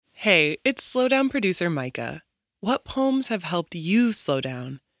Hey, it's Slowdown producer Micah. What poems have helped you slow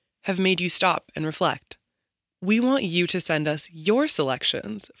down, have made you stop and reflect? We want you to send us your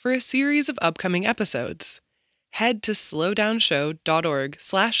selections for a series of upcoming episodes. Head to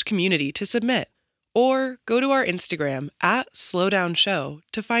slowdownshow.org/community to submit, or go to our Instagram @slowdownshow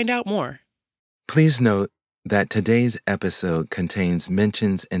to find out more. Please note that today's episode contains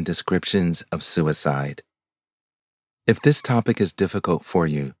mentions and descriptions of suicide. If this topic is difficult for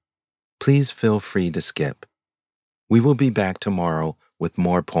you, please feel free to skip. We will be back tomorrow with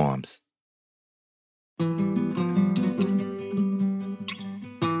more poems.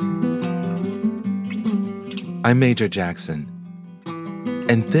 I'm Major Jackson,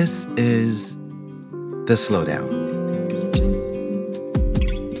 and this is The Slowdown.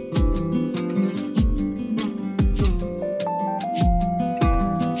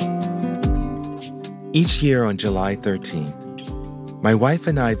 Each year on July 13th, my wife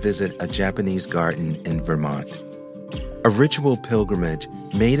and I visit a Japanese garden in Vermont, a ritual pilgrimage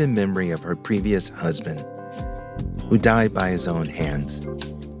made in memory of her previous husband, who died by his own hands.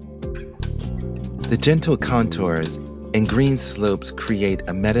 The gentle contours and green slopes create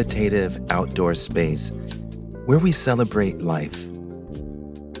a meditative outdoor space where we celebrate life.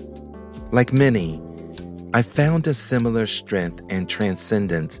 Like many, I found a similar strength and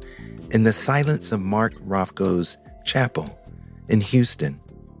transcendence in the silence of Mark Rothko's chapel in Houston.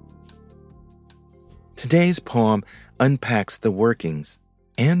 Today's poem unpacks the workings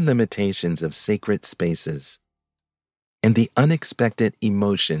and limitations of sacred spaces and the unexpected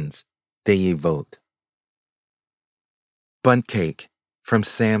emotions they evoke. Bundt Cake from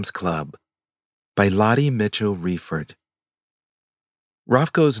Sam's Club by Lottie Mitchell Reeford.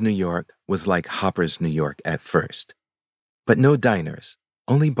 Rothko's New York was like Hopper's New York at first, but no diners,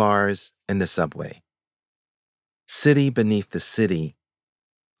 only bars and the subway. City beneath the city,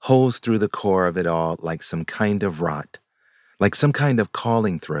 holes through the core of it all like some kind of rot, like some kind of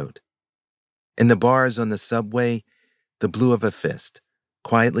calling throat. In the bars on the subway, the blue of a fist,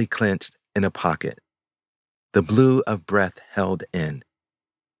 quietly clenched in a pocket. The blue of breath held in,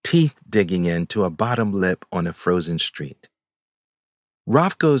 teeth digging into a bottom lip on a frozen street.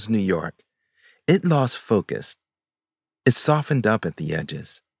 Rothko's New York, it lost focus. It softened up at the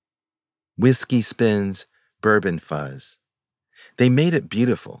edges. Whiskey spins, bourbon fuzz. They made it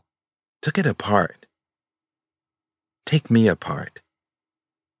beautiful, took it apart. Take me apart.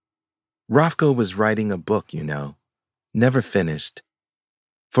 Rothko was writing a book, never finished.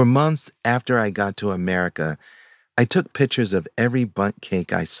 For months after I got to America, I took pictures of every Bundt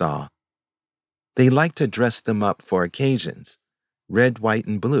cake I saw. They liked to dress them up for occasions, red, white,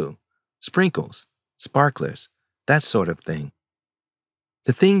 and blue, sprinkles, sparklers, that sort of thing.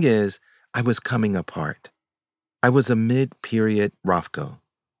 The thing is, I was coming apart. I was a mid-period Rothko,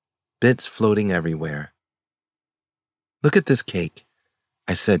 bits floating everywhere. Look at this cake,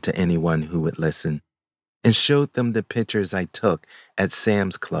 I said to anyone who would listen, and showed them the pictures I took at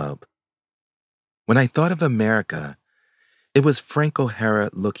Sam's Club. When I thought of America, it was Frank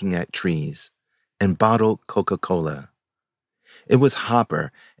O'Hara looking at trees and bottled Coca-Cola. It was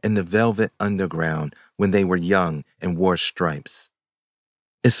Hopper and the Velvet Underground when they were young and wore stripes.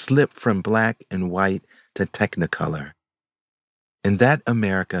 It slipped from black and white to Technicolor. In that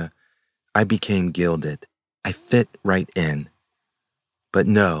America, I became gilded. I fit right in. But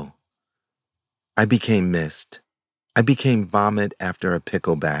no, I became mist. I became vomit after a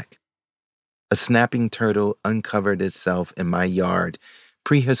pickleback. A snapping turtle uncovered itself in my yard,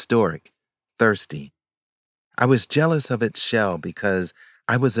 prehistoric, thirsty. I was jealous of its shell because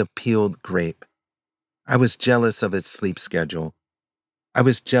I was a peeled grape. I was jealous of its sleep schedule. I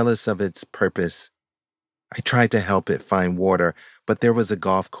was jealous of its purpose. I tried to help it find water, but there was a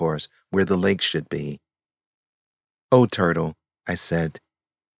golf course where the lake should be. "Oh, turtle," I said,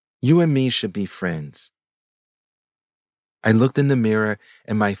 "you and me should be friends." I looked in the mirror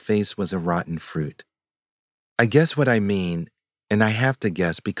and my face was a rotten fruit. I guess what I mean, and I have to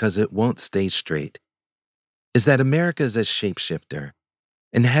guess because it won't stay straight, is that America is a shapeshifter.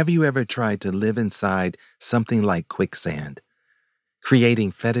 And have you ever tried to live inside something like quicksand,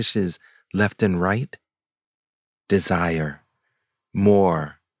 creating fetishes left and right? Desire,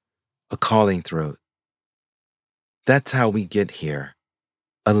 more, a calling throat. That's how we get here.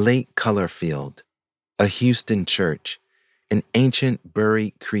 A lake color field, a Houston church, an ancient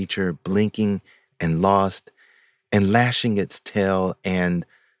buried creature blinking and lost and lashing its tail and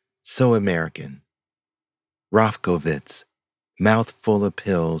so American. Rothkovitz, mouth full of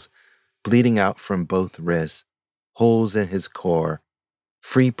pills, bleeding out from both wrists, holes in his core,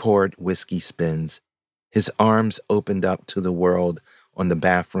 free-poured whiskey spins, his arms opened up to the world on the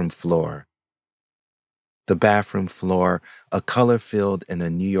bathroom floor. The bathroom floor, a color field in a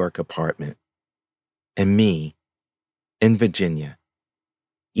New York apartment. And me, in Virginia,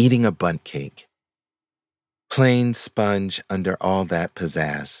 eating a bundt cake. Plain sponge under all that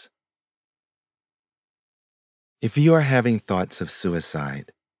pizzazz. If you are having thoughts of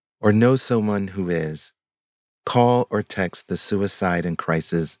suicide, or know someone who is, call or text the Suicide and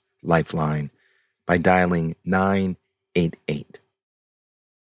Crisis Lifeline by dialing 988.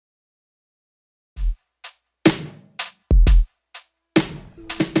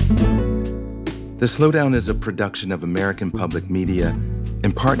 The Slowdown is a production of American Public Media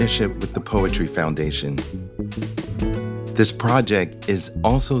in partnership with the Poetry Foundation. This project is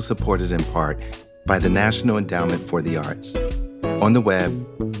also supported in part by the National Endowment for the Arts on the web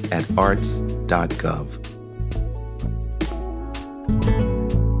at arts.gov.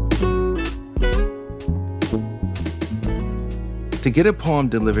 To get a poem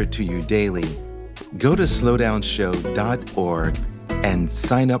delivered to you daily, go to slowdownshow.org and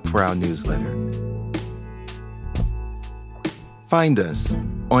sign up for our newsletter. Find us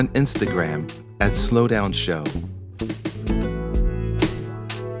on Instagram at slowdownshow.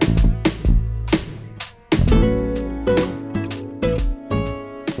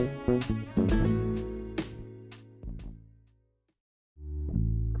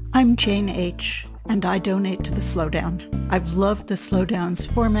 I'm Jane H., and I donate to the Slowdown. I've loved the Slowdown's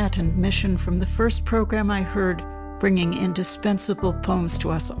format and mission from the first program I heard, bringing indispensable poems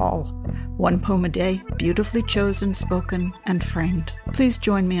to us all. One poem a day, beautifully chosen, spoken, and framed. Please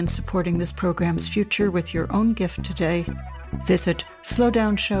join me in supporting this program's future with your own gift today. Visit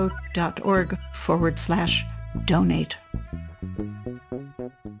slowdownshow.org/donate.